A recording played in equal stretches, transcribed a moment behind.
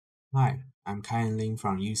Hi, I'm Kyan Lin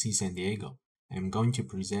from UC San Diego. I'm going to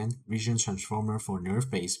present Vision Transformer for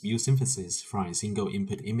NeRF-Based view synthesis from a single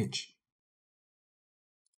input image.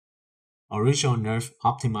 Original NeRF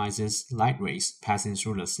optimizes light rays passing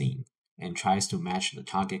through the scene and tries to match the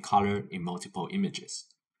target color in multiple images.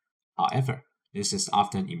 However, this is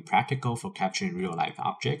often impractical for capturing real-life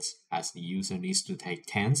objects, as the user needs to take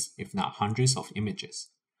tens, if not hundreds, of images.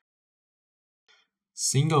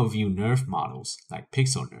 Single-view NeRF models, like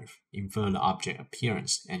pixel NeRF, infer the object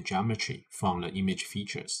appearance and geometry from the image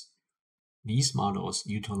features. These models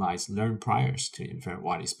utilize learned priors to infer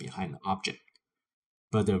what is behind the object,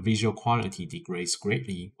 but the visual quality degrades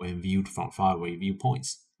greatly when viewed from faraway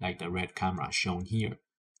viewpoints, like the red camera shown here.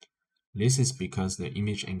 This is because the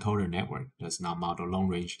image encoder network does not model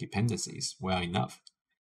long-range dependencies well enough.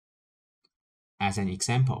 As an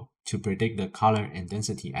example, to predict the color and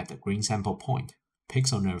density at the green sample point,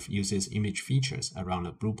 Pixel NeRF uses image features around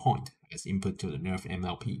the blue point as input to the NeRF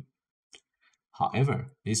MLP.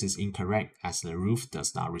 However, this is incorrect as the roof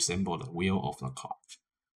does not resemble the wheel of the car.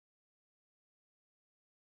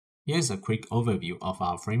 Here's a quick overview of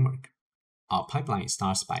our framework. Our pipeline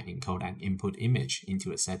starts by encoding an input image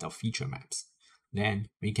into a set of feature maps. Then,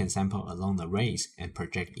 we can sample along the rays and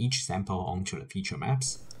project each sample onto the feature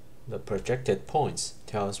maps. The projected points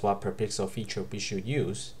tell us what per pixel feature we should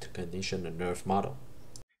use to condition the NeRF model.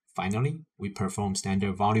 Finally, we perform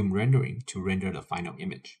standard volume rendering to render the final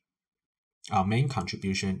image. Our main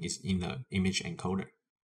contribution is in the image encoder.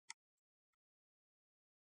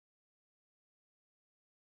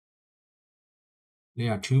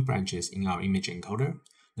 There are two branches in our image encoder.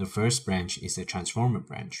 The first branch is a transformer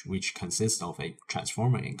branch, which consists of a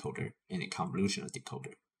transformer encoder and a convolutional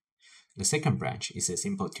decoder. The second branch is a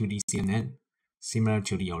simple 2D CNN, similar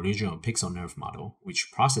to the original Pixel NeRF model,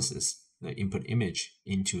 which processes the input image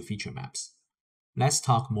into feature maps. Let's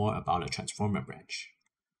talk more about the transformer branch.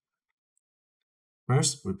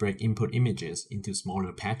 First, we break input images into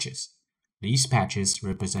smaller patches. These patches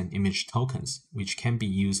represent image tokens, which can be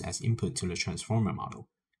used as input to the transformer model.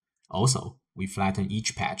 Also, we flatten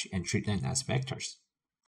each patch and treat them as vectors.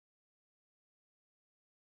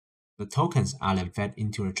 The tokens are then fed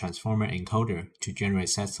into a transformer encoder to generate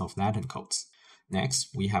sets of latent codes. Next,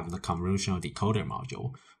 we have the convolutional decoder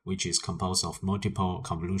module, which is composed of multiple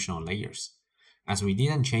convolutional layers. As we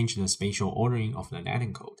didn't change the spatial ordering of the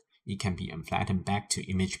latent code, it can be unflattened back to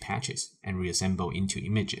image patches and reassembled into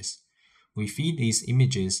images. We feed these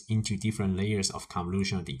images into different layers of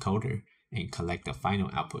convolutional decoder and collect the final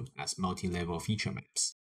output as multi-level feature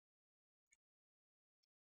maps.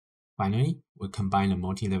 Finally, we combine the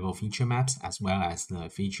multi-level feature maps as well as the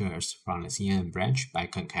features from the CNN branch by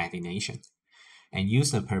concatenation, and use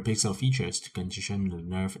the per pixel features to condition the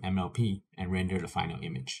NeRF MLP and render the final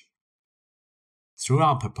image. Through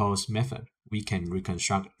our proposed method, we can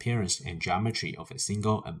reconstruct appearance and geometry of a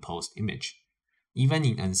single unposed image. Even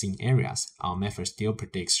in unseen areas, our method still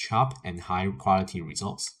predicts sharp and high-quality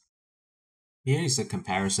results. Here is a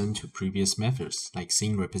comparison to previous methods like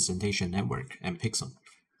scene representation network and pixel NeRF.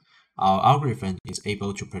 Our algorithm is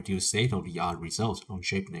able to produce state-of-the-art results on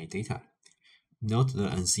ShapeNet data. Note the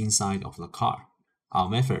unseen side of the car. Our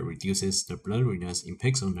method reduces the blurriness in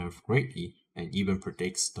pixel NeRF greatly and even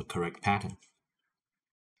predicts the correct pattern.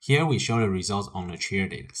 Here we show the results on the chair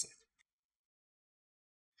dataset.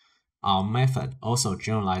 Our method also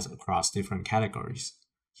generalizes across different categories.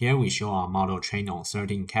 Here we show our model trained on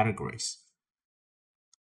 13 categories.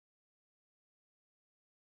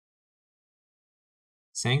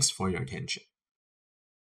 Thanks for your attention.